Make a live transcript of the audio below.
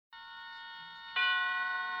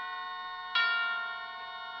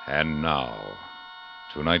And now,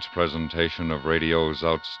 tonight's presentation of radio's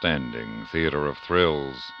outstanding theater of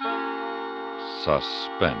thrills,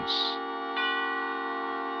 Suspense.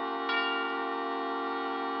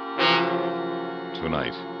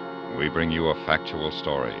 Tonight, we bring you a factual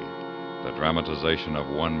story, the dramatization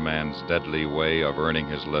of one man's deadly way of earning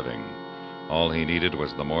his living. All he needed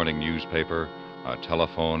was the morning newspaper, a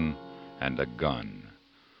telephone, and a gun.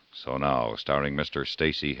 So now, starring Mr.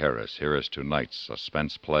 Stacey Harris, here is tonight's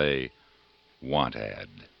suspense play, Want Ad.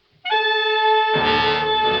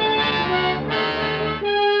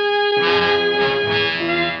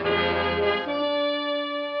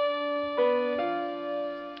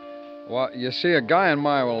 Well, you see, a guy in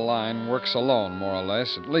my line works alone, more or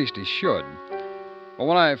less. At least he should. But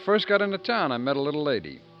when I first got into town, I met a little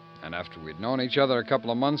lady. And after we'd known each other a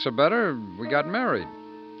couple of months or better, we got married.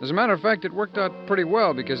 As a matter of fact, it worked out pretty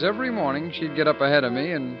well because every morning she'd get up ahead of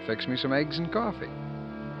me and fix me some eggs and coffee.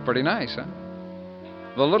 Pretty nice, huh?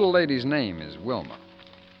 The little lady's name is Wilma.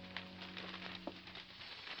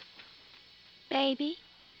 Baby?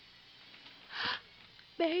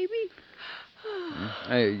 Baby?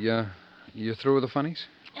 Hey, you through with the funnies?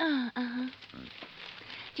 Uh-huh.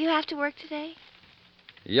 Do you have to work today?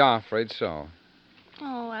 Yeah, afraid so.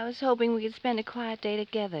 Oh, I was hoping we could spend a quiet day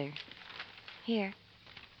together. Here.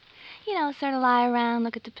 You know, sort of lie around,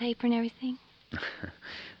 look at the paper and everything.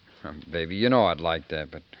 Baby, you know I'd like that,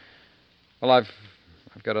 but... Well, I've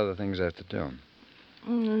got other things I have to do.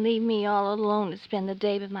 Leave me all alone to spend the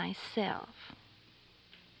day with myself.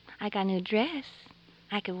 I got a new dress.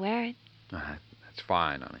 I could wear it. That's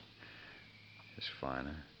fine, honey. It's fine.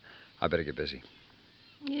 I better get busy.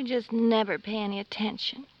 You just never pay any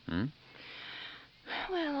attention. Hmm?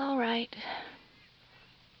 Well, all right.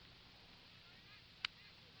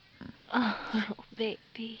 Oh,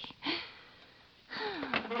 baby.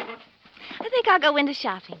 I think I'll go into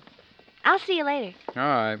shopping. I'll see you later. All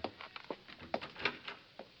right.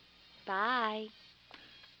 Bye.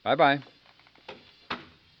 Bye-bye.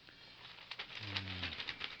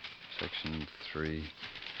 Section 3.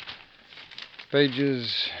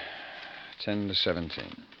 Pages 10 to 17.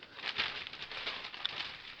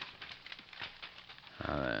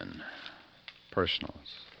 Now then, personals.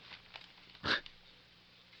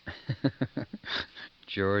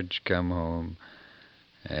 George, come home.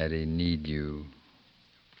 Addie, need you.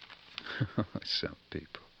 Some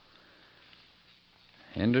people.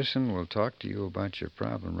 Henderson will talk to you about your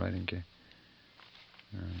problem, right, in case...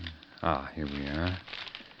 here we are.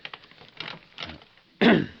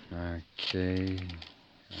 Okay.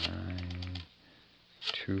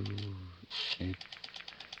 2, 8,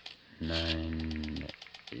 9,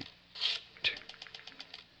 8.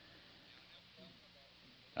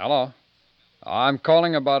 Hello. I'm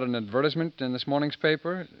calling about an advertisement in this morning's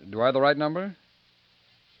paper. Do I have the right number?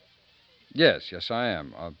 Yes, I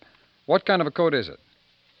am. What kind of a coat is it?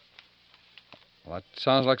 Well, that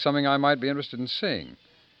sounds like something I might be interested in seeing.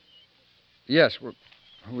 Yes. Will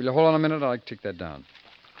you hold on a minute? I'd like to take that down.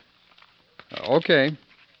 Okay.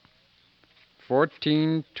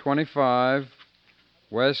 1425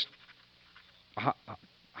 West...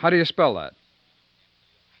 How do you spell that?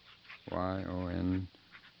 Y-O-N...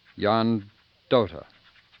 Yondota.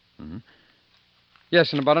 Mm-hmm.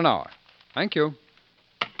 Yes, in about an hour. Thank you.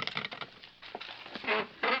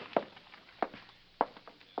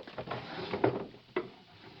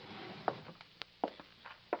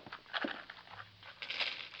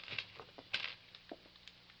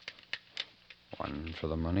 One for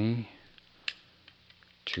the money.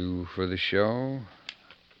 2 for the show.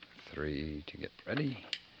 3 to get ready.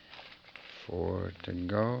 4 to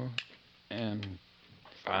go. And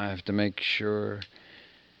 5 to make sure.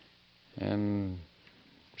 And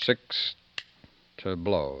 6 to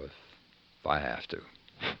blow if I have to.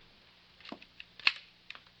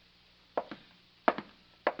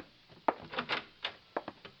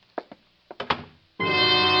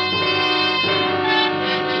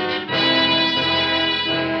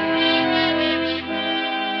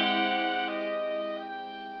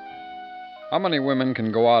 How many women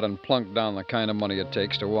can go out and plunk down the kind of money it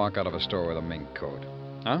takes to walk out of a store with a mink coat?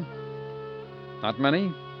 Huh? Not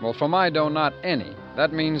many? Well, for my dough, not any.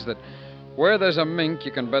 That means that where there's a mink,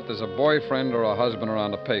 you can bet there's a boyfriend or a husband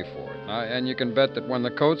around to pay for it. And you can bet that when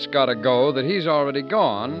the coat's got to go, that he's already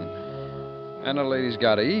gone, and the lady's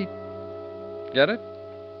got to eat. Get it?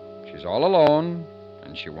 She's all alone,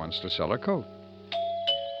 and she wants to sell her coat.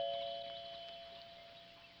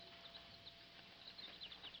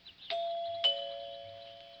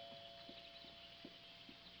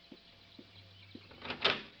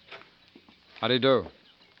 How do you do?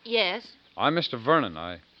 Yes? I'm Mr. Vernon.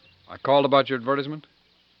 I called about your advertisement.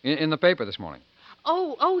 In the paper this morning.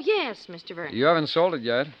 Oh, yes, Mr. Vernon. You haven't sold it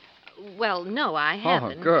yet? Well, no, I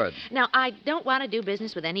haven't. Oh, good. Now, I don't want to do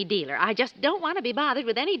business with any dealer. I just don't want to be bothered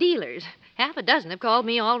with any dealers. Half a dozen have called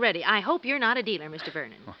me already. I hope you're not a dealer, Mr.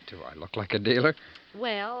 Vernon. Oh, do I look like a dealer?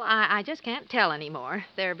 Well, I just can't tell anymore.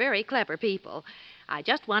 They're very clever people. I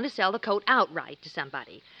just want to sell the coat outright to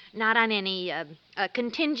somebody. Not on any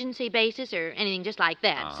contingency basis or anything just like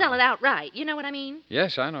that. Sell it outright. You know what I mean?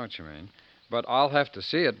 Yes, I know what you mean. But I'll have to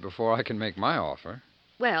see it before I can make my offer.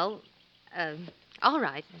 Well, all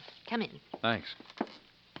right. Come in. Thanks.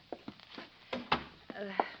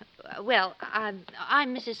 Well,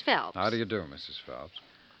 I'm Mrs. Phelps. How do you do, Mrs. Phelps?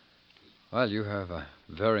 Well, you have a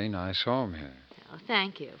very nice home here. Oh,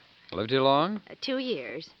 thank you. Lived here long? 2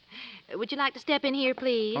 years. Would you like to step in here,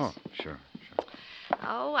 please? Oh, sure.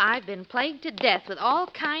 Oh, I've been plagued to death with all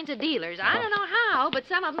kinds of dealers. I don't know how, but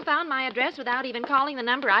some of them found my address without even calling the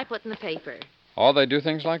number I put in the paper. Oh, they do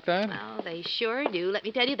things like that? Oh, they sure do. Let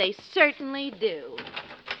me tell you, they certainly do.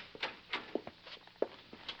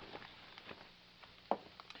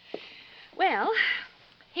 Well,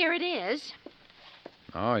 here it is.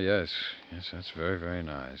 Oh, yes. Yes, that's very, very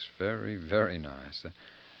nice. Very, very nice.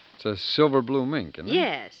 It's a silver blue mink, isn't it?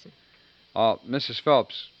 Yes. Mrs.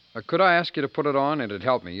 Phelps, could I ask you to put it on? It'd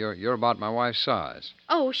help me. You're about my wife's size.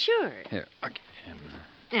 Oh, sure. Here. Okay.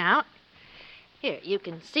 Now, here, you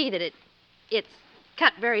can see that it's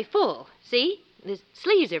cut very full. See? The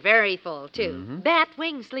sleeves are very full, too. Mm-hmm. Bat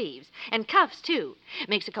wing sleeves. And cuffs, too.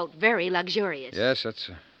 Makes the coat very luxurious. Yes, that's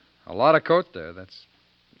a lot of coat there. That's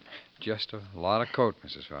just a lot of coat,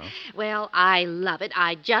 Mrs. Phelps. Well, I love it.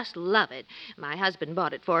 I just love it. My husband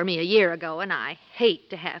bought it for me a year ago, and I hate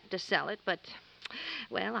to have to sell it, but,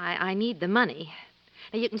 well, I need the money.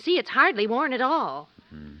 Now, you can see it's hardly worn at all.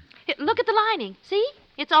 Mm-hmm. Look at the lining. See?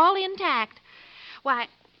 It's all intact. Why,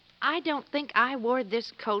 I don't think I wore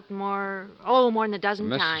this coat more than a dozen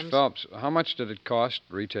times. Mrs. Phelps, how much did it cost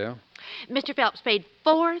retail? Mr. Phelps paid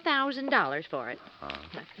 $4,000 for it.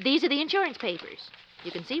 These are the insurance papers. You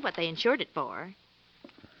can see what they insured it for.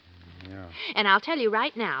 Yeah. And I'll tell you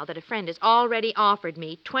right now that a friend has already offered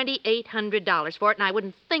me $2,800 for it, and I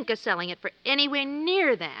wouldn't think of selling it for anywhere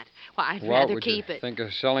near that. Why, I'd rather keep it. Think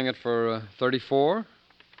of selling it for 34?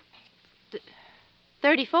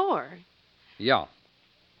 34? Yeah.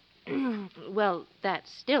 Well,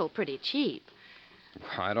 that's still pretty cheap.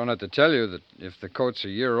 I don't have to tell you that if the coat's a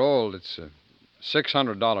year old, it's a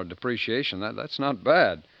 $600 depreciation. That's not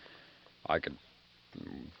bad. I could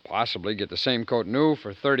possibly get the same coat new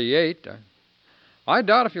for $38. I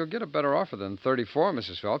doubt if you'll get a better offer than $34,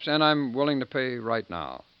 Mrs. Phelps, and I'm willing to pay right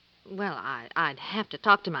now. Well, I'd have to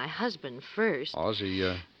talk to my husband first. Oh, is he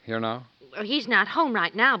here now? He's not home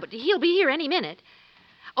right now, but he'll be here any minute.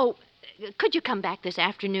 Oh, could you come back this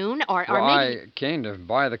afternoon, or Well, maybe... I came to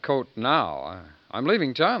buy the coat now. I'm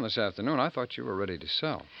leaving town this afternoon. I thought you were ready to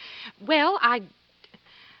sell. Well,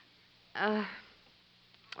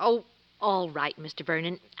 Oh, all right, Mr.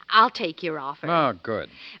 Vernon. I'll take your offer. Oh, good.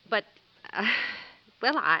 But,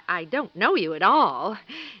 well, I don't know you at all.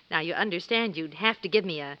 Now, you understand you'd have to give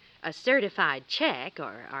me a certified check,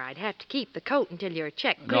 or I'd have to keep the coat until your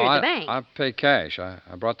check cleared the bank. I pay cash. I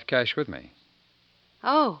brought the cash with me.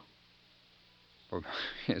 Oh. Well,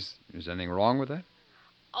 is anything wrong with that?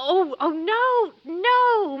 Oh,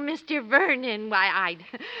 no, Mr. Vernon. Why,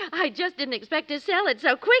 I just didn't expect to sell it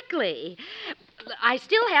so quickly. I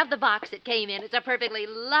still have the box it came in. It's a perfectly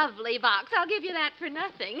lovely box. I'll give you that for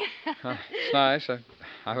nothing. It's nice.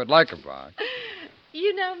 I would like a box.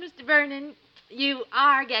 You know, Mr. Vernon, you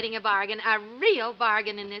are getting a bargain, a real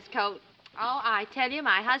bargain in this coat. Oh, I tell you,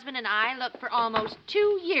 my husband and I looked for almost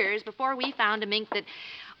 2 years before we found a mink that,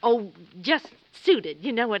 just suited.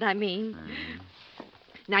 You know what I mean? Mm-hmm.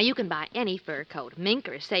 Now, you can buy any fur coat, mink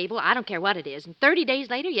or sable, I don't care what it is, and 30 days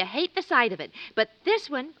later, you hate the sight of it. But this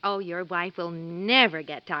one, your wife will never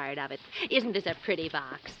get tired of it. Isn't this a pretty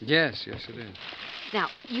box? Yes, it is. Now,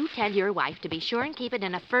 you tell your wife to be sure and keep it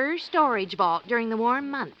in a fur storage vault during the warm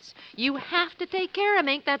months. You have to take care of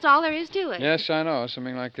mink, that's all there is to it. Yes, I know.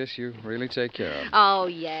 Something like this you really take care of. Oh,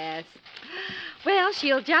 yes. Well,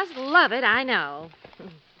 she'll just love it, I know.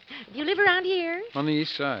 Do you live around here? On the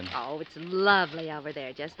east side. Oh, it's lovely over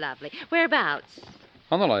there, just lovely. Whereabouts?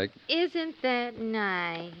 On the lake. Isn't that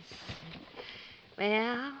nice?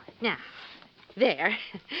 Well, now, there.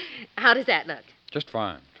 How does that look? Just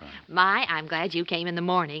fine. I'm glad you came in the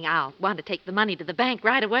morning. I'll want to take the money to the bank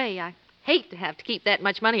right away. I hate to have to keep that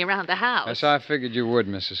much money around the house. Yes, I figured you would,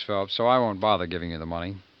 Mrs. Phelps, so I won't bother giving you the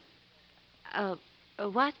money.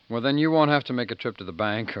 What? Well, then you won't have to make a trip to the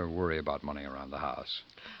bank or worry about money around the house.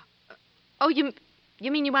 Oh, you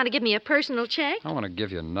You mean you want to give me a personal check? I want to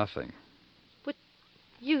give you nothing.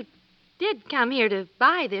 You did come here to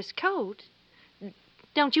buy this coat.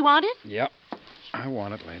 Don't you want it? Yep. I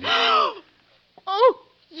want it, lady. Oh,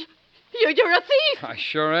 you're a thief. I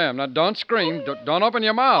sure am. Now, don't scream. Don't open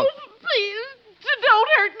your mouth. Oh, please, don't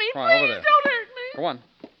hurt me. All right, over Please, there. don't hurt me. Go on.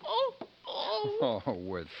 Oh. Oh,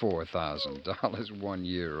 worth $4,000, 1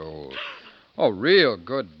 year old. Oh, real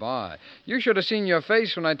good buy. You should have seen your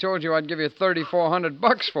face when I told you I'd give you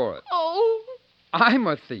 $3,400 for it. Oh. I'm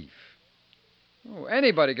a thief. Oh,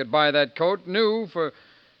 anybody could buy that coat new for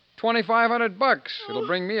 $2,500. It'll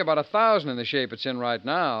bring me about $1,000 in the shape it's in right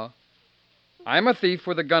now. I'm a thief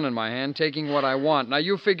with a gun in my hand, taking what I want. Now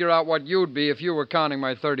you figure out what you'd be if you were counting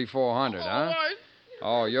my $3,400, huh?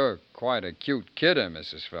 Oh, you're quite a cute kidder,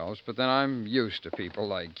 Mrs. Phelps, but then I'm used to people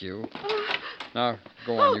like you. Now,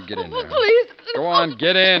 go on, you get in there. Please. Go on,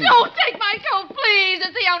 get in. Don't take my coat, please.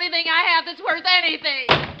 It's the only thing I have that's worth anything.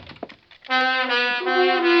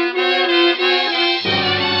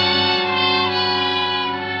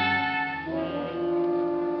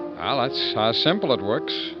 Well, that's how simple it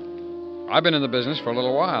works. I've been in the business for a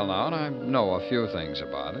little while now, and I know a few things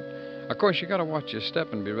about it. Of course, you got to watch your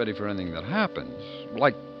step and be ready for anything that happens,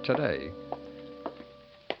 like today.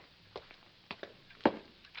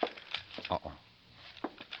 Uh-oh.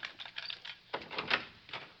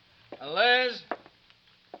 Liz?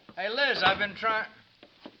 Hey, Liz, I've been trying...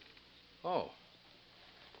 Oh.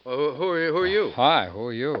 Well, who are you? Hi, who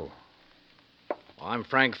are you? Well, I'm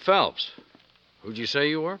Frank Phelps. Who'd you say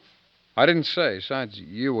you were? I didn't say. Besides,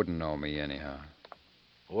 you wouldn't know me anyhow.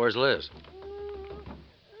 Where's Liz?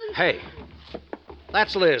 Hey,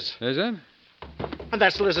 that's Liz. Is it? And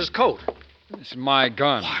that's Liz's coat. It's my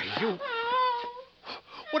gun. Why, you...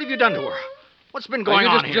 What have you done to her? What's been going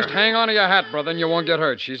Now, on here? Just hang on to your hat, brother, and you won't get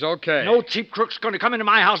hurt. She's okay. No cheap crook's going to come into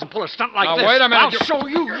my house and pull a stunt like Now, this. wait a minute. I'll show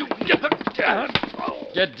you. Get down.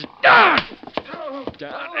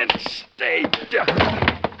 Down and stay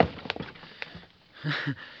down.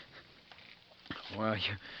 Well,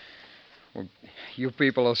 you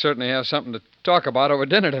people will certainly have something to talk about over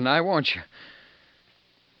dinner tonight, won't you?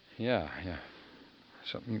 Yeah.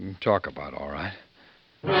 Something you can talk about, all right.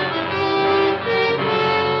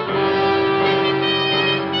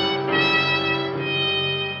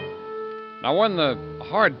 Now, when the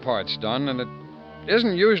hard part's done, and it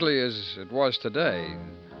isn't usually as it was today,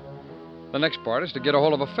 the next part is to get a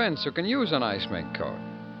hold of a fence who can use an ice mink coat.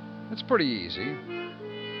 It's pretty easy.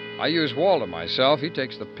 I use Walter myself. He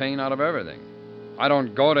takes the pain out of everything. I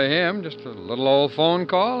don't go to him, just a little old phone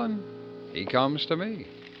call, and he comes to me.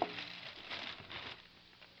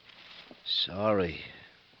 Sorry.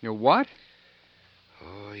 You what?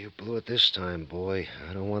 Oh, you blew it this time, boy.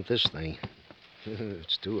 I don't want this thing.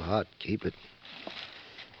 It's too hot. Keep it.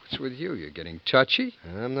 What's with you? You're getting touchy?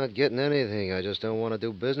 I'm not getting anything. I just don't want to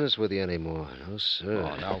do business with you anymore. No, sir.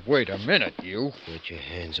 Oh, now, wait a minute, you. Get your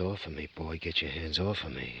hands off of me, boy. Get your hands off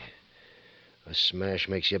of me. A smash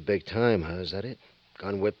makes you big time, huh? Is that it?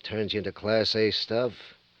 Gun whip turns you into Class A stuff?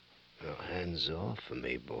 No, hands off of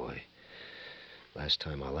me, boy. Last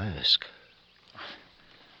time I'll ask.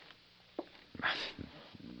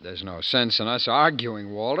 There's no sense in us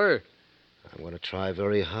arguing, Walter. I'm going to try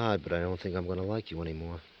very hard, but I don't think I'm going to like you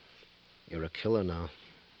anymore. You're a killer now.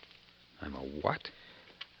 I'm a what?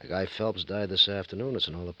 A guy Phelps died this afternoon. It's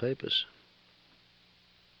in all the papers.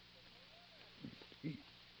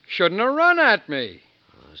 Shouldn't have run at me.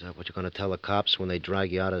 Oh, is that what you're going to tell the cops when they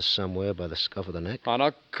drag you out of somewhere by the scuff of the neck? Oh,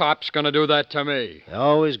 no cop's gonna do that to me. They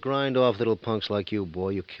always grind off little punks like you, boy.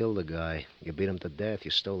 You killed a guy. You beat him to death.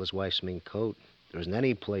 You stole his wife's mink coat. There isn't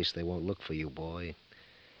any place they won't look for you, boy.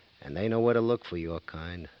 And they know where to look for your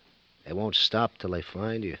kind. They won't stop till they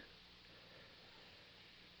find you.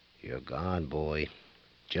 You're gone, boy.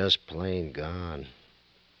 Just plain gone.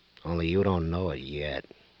 Only you don't know it yet.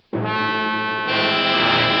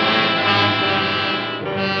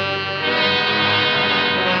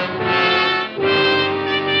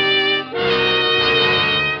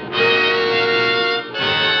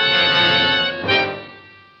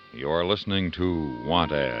 You're listening to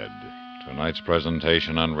Want Ad, tonight's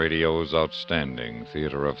presentation on radio's outstanding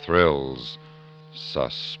theater of thrills,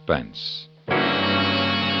 Suspense.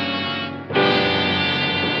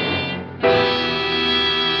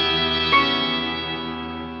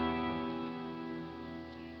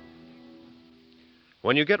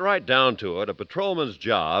 When you get right down to it, a patrolman's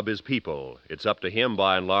job is people. It's up to him,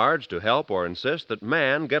 by and large, to help or insist that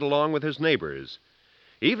man get along with his neighbors.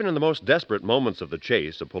 Even in the most desperate moments of the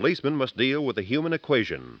chase, a policeman must deal with the human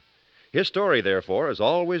equation. His story, therefore, is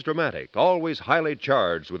always dramatic, always highly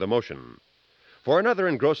charged with emotion. For another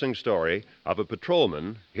engrossing story of a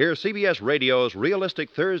patrolman, hear CBS Radio's realistic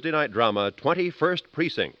Thursday night drama, 21st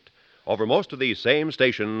Precinct, over most of these same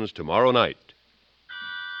stations tomorrow night.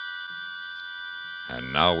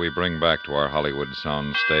 And now we bring back to our Hollywood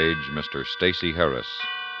sound stage Mr. Stacey Harris,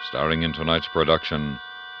 starring in tonight's production,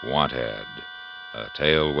 Wanted, a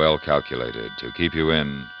tale well calculated to keep you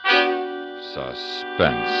in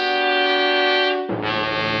suspense.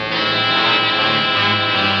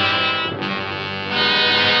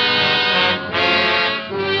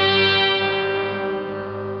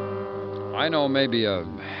 I know maybe a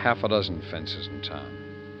half a dozen fences in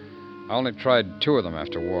town. I only tried 2 of them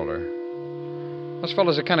after Walter. Those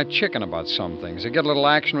fellas are kind of chicken about some things. They get a little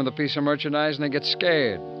action with a piece of merchandise and they get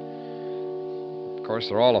scared. Of course,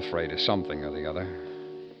 they're all afraid of something or the other.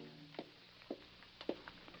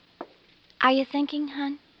 Are you thinking,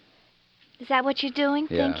 hon? Is that what you're doing,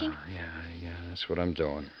 thinking? Yeah, that's what I'm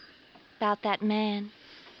doing. About that man.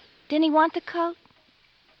 Didn't he want the coat?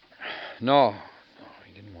 No,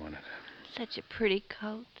 he didn't want it. Such a pretty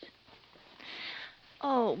coat.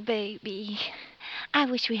 Oh, baby. I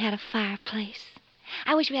wish we had a fireplace.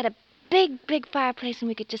 I wish we had a big, big fireplace and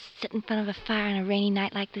we could just sit in front of a fire on a rainy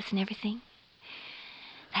night like this and everything.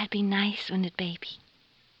 That'd be nice, wouldn't it, baby?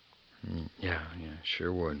 Yeah,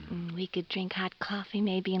 sure would. We could drink hot coffee,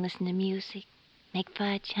 maybe, and listen to music. Make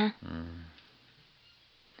fudge, huh?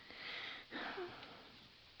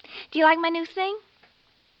 Do you like my new thing?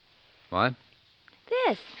 What?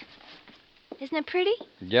 This. Isn't it pretty?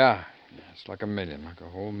 Yeah, it's like a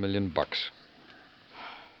whole $1,000,000.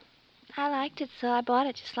 I liked it, so I bought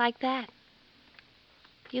it just like that.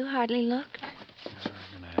 You hardly looked.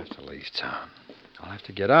 I'm going to have to leave town. I'll have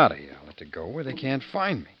to get out of here. I'll have to go where they can't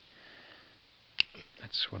find me.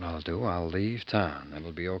 That's what I'll do. I'll leave town.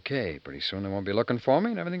 That'll be okay. Pretty soon they won't be looking for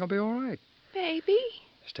me, and everything will be all right. Baby?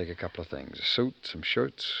 Just take a couple of things. A suit, some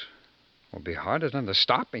shirts. Won't be hard. There's nothing to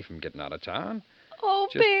stop me from getting out of town. Oh,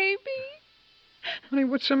 baby. Honey,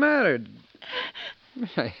 what's the matter?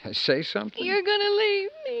 I say something? You're going to leave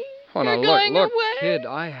me. Oh, You're now, going look, away. kid,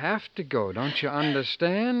 I have to go. Don't you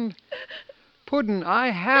understand? Puddin', I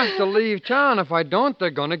have to leave town. If I don't, they're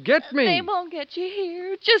going to get me. They won't get you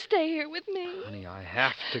here. Just stay here with me. Honey, I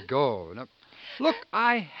have to go. Now, look,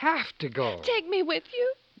 I have to go. Take me with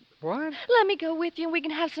you. What? Let me go with you, and we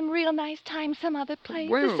can have some real nice time some other place.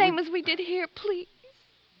 Wait a The same as we did here, please.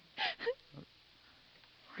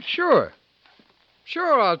 Sure.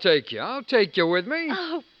 Sure, I'll take you. I'll take you with me.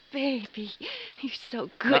 Oh, baby, you're so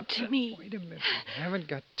good to me. Wait a minute. We haven't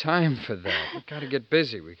got time for that. We got to get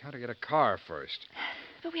busy. We got to get a car first.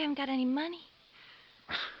 But we haven't got any money.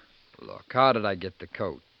 Look, how did I get the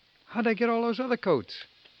coat? How'd I get all those other coats?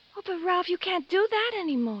 Oh, but Ralph, you can't do that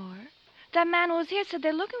anymore. That man who was here said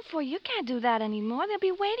they're looking for you. You can't do that anymore. They'll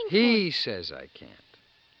be waiting for you. He says I can't.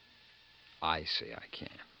 I say I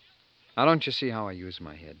can. Now, don't you see how I use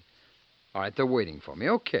my head? All right, they're waiting for me.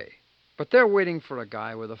 Okay. But they're waiting for a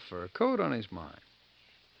guy with a fur coat on his mind.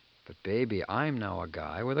 But, baby, I'm now a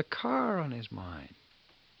guy with a car on his mind.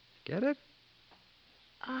 Get it?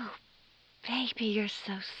 Oh, baby, you're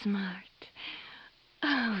so smart.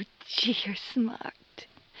 Oh, gee, you're smart.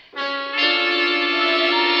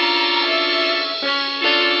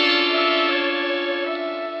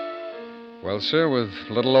 Well, sir, with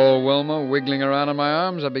little old Wilma wiggling around in my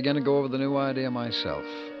arms, I began to go over the new idea myself.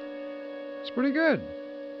 It's pretty good.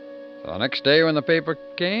 So the next day when the paper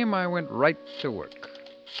came, I went right to work.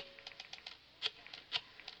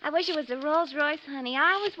 I wish it was a Rolls Royce, honey.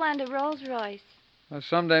 I always wanted a Rolls Royce. Well,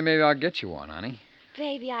 someday maybe I'll get you one, honey.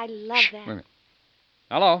 Baby, I love Shh, that. wait a minute.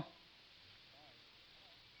 Hello?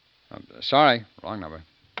 Sorry, wrong number.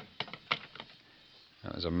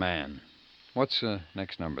 That was a man. What's the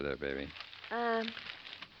next number there, baby?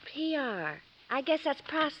 PR. I guess that's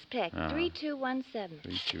Prospect. 3217.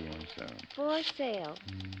 3217. For sale.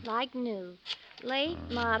 Like new. Late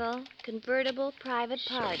model, convertible, private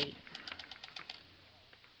party.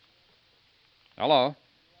 Hello?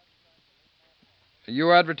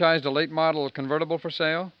 You advertised a late model convertible for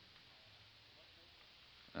sale?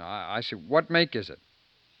 I see. What make is it?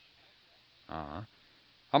 Uh-huh.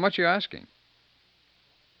 How much are you asking?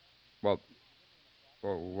 Well,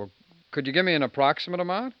 could you give me an approximate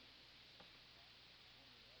amount?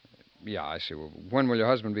 Yeah, I see. Well, when will your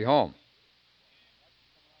husband be home?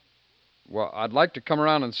 Well, I'd like to come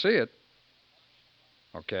around and see it.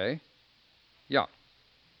 Okay. Yeah.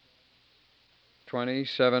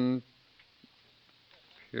 27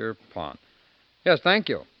 Pierpont. Yes, thank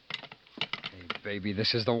you. Hey, baby,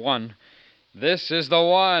 this is the one. This is the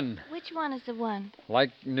one. Which one is the one? Like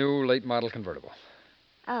new late model convertible.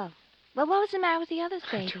 Oh. Well, what was the matter with the others,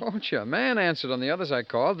 I baby? told you, a man answered on the others I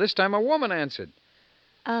called. This time a woman answered.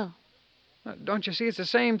 Oh. Don't you see it's the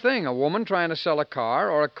same thing? A woman trying to sell a car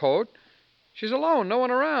or a coat. She's alone, no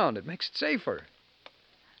one around. It makes it safer.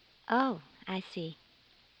 Oh, I see.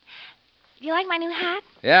 You like my new hat?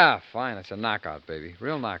 Yeah, fine. It's a knockout, baby.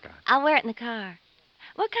 Real knockout. I'll wear it in the car.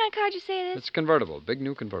 What kind of car did you say it is? It's convertible. Big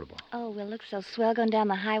new convertible. Oh, we'll look so swell going down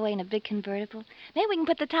the highway in a big convertible. Maybe we can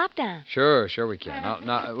put the top down. Sure we can.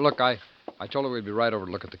 Now, look, I told her we'd be right over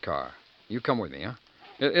to look at the car. You come with me, huh?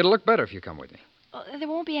 It'll look better if you come with me. Oh, there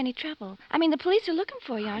won't be any trouble. I mean, the police are looking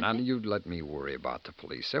for you, aren't Now, they? you let me worry about the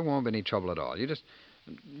police. There won't be any trouble at all. You just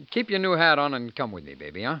keep your new hat on and come with me,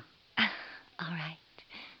 baby, huh? All right.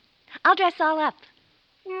 I'll dress all up.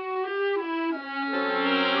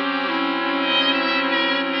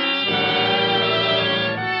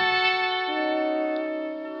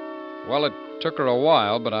 Well, it took her a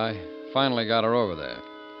while, but I finally got her over there.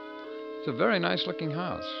 It's a very nice-looking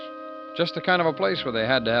house. Just the kind of a place where they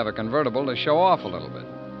had to have a convertible to show off a little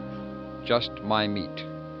bit. Just my meat.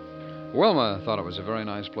 Wilma thought it was a very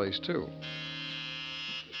nice place, too.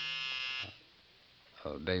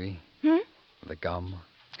 Baby? Hmm? The gum?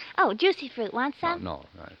 Oh, juicy fruit. Want some? No.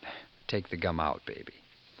 Take the gum out, baby.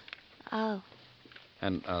 Oh.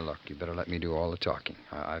 And, look, you better let me do all the talking.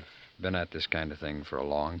 I've been at this kind of thing for a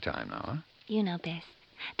long time now, huh? You know best.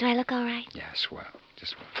 Do I look all right? Yeah, swell.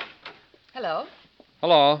 Just swell. Hello.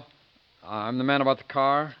 Hello. I'm the man about the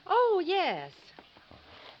car. Oh, yes.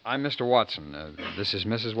 I'm Mr. Watson. This is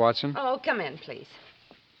Mrs. Watson? Oh, come in, please.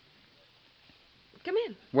 Come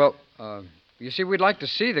in. Well, you see, we'd like to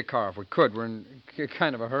see the car if we could. We're in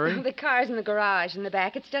kind of a hurry. The car's in the garage in the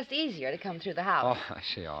back. It's just easier to come through the house. Oh, I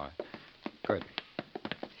see. All right. Good.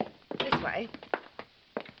 This way.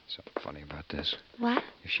 Something funny about this. What?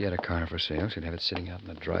 If she had a car for sale, she'd have it sitting out in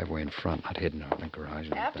the driveway in front, not hidden out in the garage.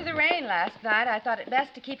 After the rain last night, I thought it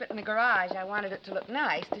best to keep it in the garage. I wanted it to look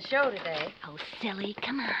nice to show today. Oh, silly.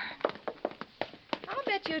 Come on. I'll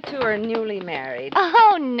bet you two are newly married.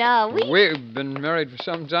 Oh, no. We've been married for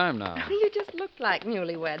some time now. You just look like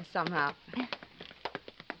newlyweds somehow.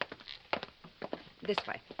 This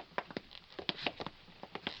way.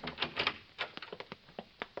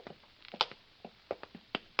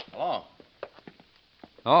 Hello.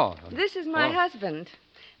 Oh. This is my Oh. husband,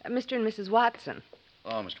 Mr. and Mrs. Watson.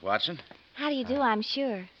 Oh, Mr. Watson. How do you do, I'm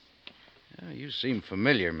sure. You seem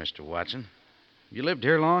familiar, Mr. Watson. You lived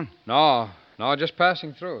here long? No, just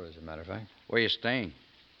passing through, as a matter of fact. Where you staying?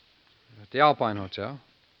 At the Alpine Hotel.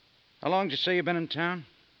 How long did you say you've been in town?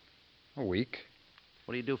 A week.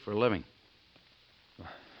 What do you do for a living?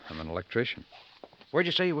 I'm an electrician. Where'd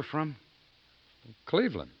you say you were from?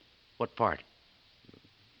 Cleveland. What part?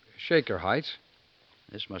 Shaker Heights.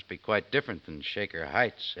 This must be quite different than Shaker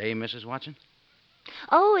Heights, eh, Mrs. Watson?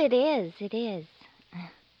 Oh, it is. It is.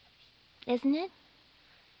 Isn't it?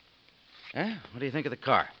 Yeah? What do you think of the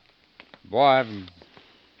car? Boy, I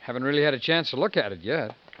haven't really had a chance to look at it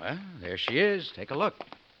yet. Well, there she is. Take a look.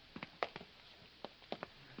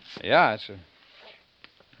 Yeah, it's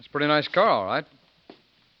a pretty nice car, all right.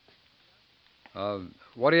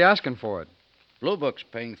 What are you asking for it? Blue Book's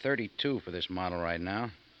paying $32 for this model right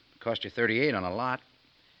now. Cost you $38 on a lot.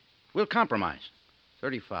 We'll compromise.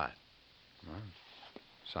 $35.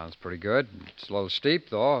 Sounds pretty good. It's a little steep,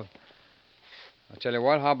 though. I'll tell you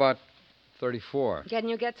what, how about $34? Can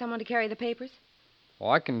you get someone to carry the papers? Oh,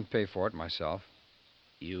 I can pay for it myself.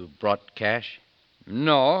 You brought cash?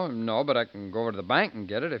 No, but I can go over to the bank and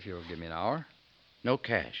get it if you'll give me an hour. No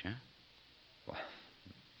cash, huh?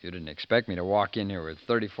 You didn't expect me to walk in here with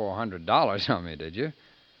 $3,400 on me, did you?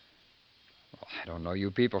 Well, I don't know you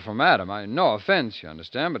people from Adam. No offense, you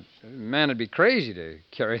understand, but a man would be crazy to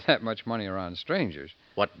carry that much money around strangers.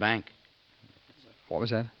 What bank? What was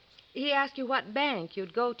that? He asked you what bank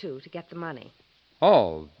you'd go to get the money.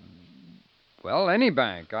 Oh, well, any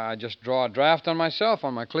bank. I just draw a draft on myself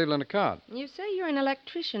on my Cleveland account. You say you're an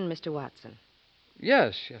electrician, Mr. Watson.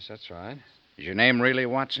 Yes, that's right. Is your name really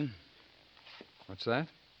Watson? What's that?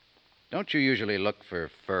 Don't you usually look for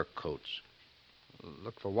fur coats?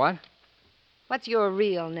 Look for what? What's your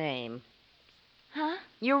real name? Huh?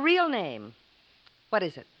 Your real name. What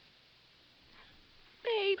is it?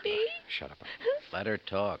 Baby. Shut up. Let her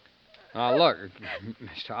talk. Now, look,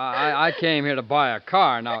 mister, I came here to buy a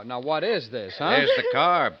car. Now, what is this, huh? There's the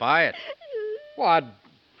car. Buy it. Well,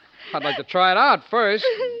 I'd like to try it out first.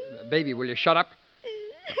 Baby, will you shut up?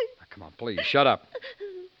 Now, come on, please, shut up.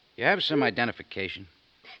 You have some identification.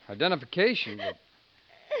 Identification? Well,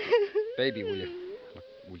 baby,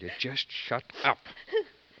 will you just shut up?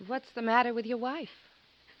 What's the matter with your wife?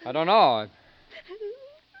 I don't know.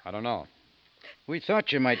 I don't know. We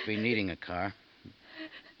thought you might be needing a car.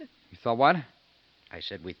 You thought what? I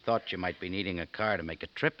said we thought you might be needing a car to make a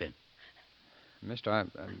trip in. Mister,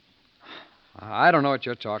 I don't know what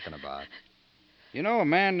you're talking about. You know a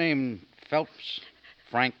man named Phelps?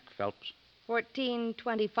 Frank Phelps?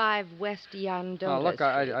 1425 West Yondola Oh, look,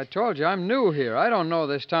 Street. I told you, I'm new here. I don't know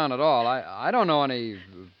this town at all. I don't know any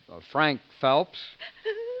Frank Phelps.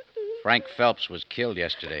 Frank Phelps was killed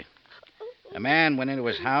yesterday. A man went into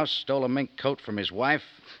his house, stole a mink coat from his wife,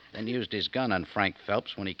 then used his gun on Frank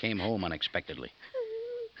Phelps when he came home unexpectedly.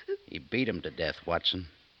 He beat him to death, Watson.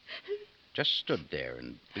 Just stood there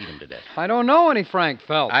and beat him to death. I don't know any Frank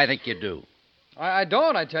Phelps. I think you do. I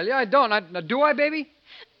don't, I tell you. I don't. Do I, baby?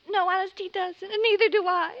 No, honest, he doesn't, and neither do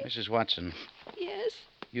I. Mrs. Watson, Yes,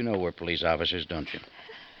 you know we're police officers, don't you?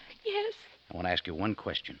 yes, I want to ask you one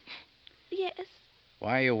question. yes.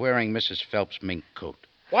 Why are you wearing Mrs. Phelps' mink coat?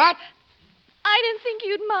 What? I didn't think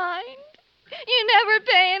you'd mind. You never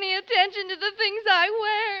pay any attention to the things I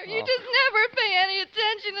wear. You just never pay any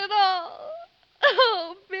attention at all.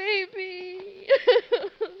 Oh, baby.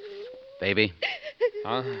 Baby,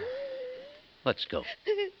 Huh? let's go.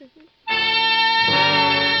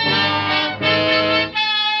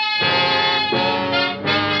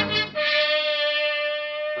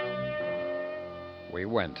 We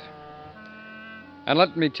went. And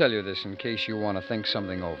let me tell you this in case you want to think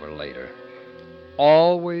something over later.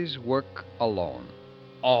 Always work alone.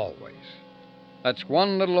 Always. That's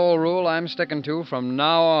one little old rule I'm sticking to from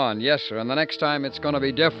now on. Yes, sir, and the next time it's going to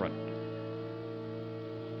be different.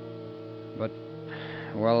 But,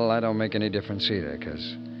 well, that don't make any difference either, because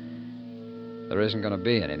there isn't going to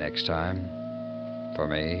be any next time. For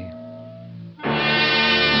me.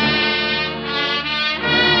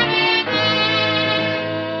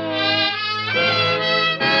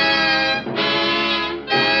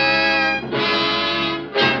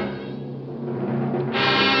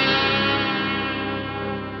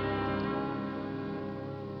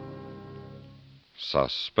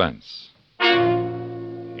 Suspense,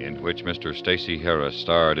 in which Mr. Stacy Harris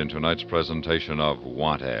starred in tonight's presentation of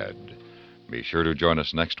Want Ad. Be sure to join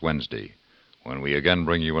us next Wednesday when we again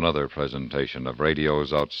bring you another presentation of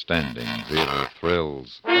radio's outstanding theater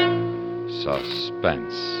thrills,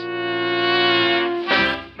 Suspense.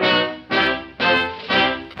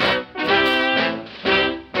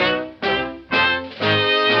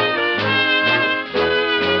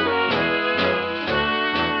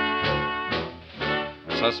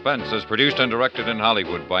 Suspense is produced and directed in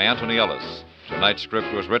Hollywood by Anthony Ellis. Tonight's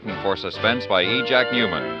script was written for Suspense by E. Jack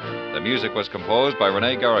Newman. The music was composed by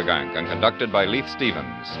Rene Garrigank and conducted by Leith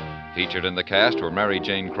Stevens. Featured in the cast were Mary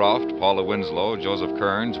Jane Croft, Paula Winslow, Joseph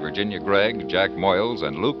Kearns, Virginia Gregg, Jack Moyles,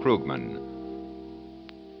 and Lou Krugman.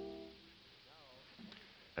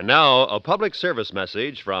 And now, a public service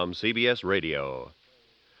message from CBS Radio.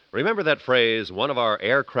 Remember that phrase, one of our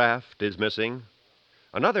aircraft is missing?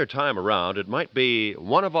 Another time around, it might be,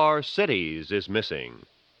 one of our cities is missing.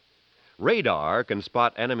 Radar can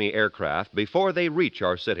spot enemy aircraft before they reach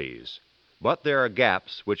our cities, but there are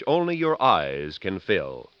gaps which only your eyes can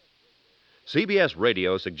fill. CBS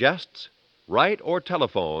Radio suggests write or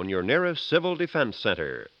telephone your nearest Civil Defense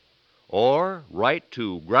Center, or write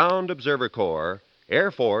to Ground Observer Corps,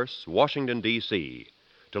 Air Force, Washington, D.C.,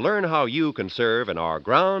 to learn how you can serve in our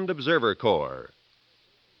Ground Observer Corps.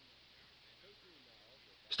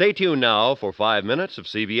 Stay tuned now for 5 minutes of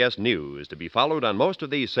CBS News, to be followed on most of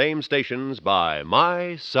these same stations by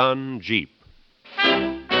My Son Jeep.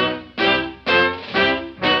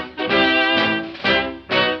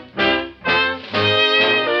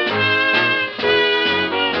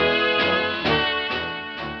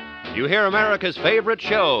 You hear America's favorite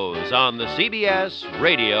shows on the CBS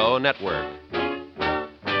Radio Network.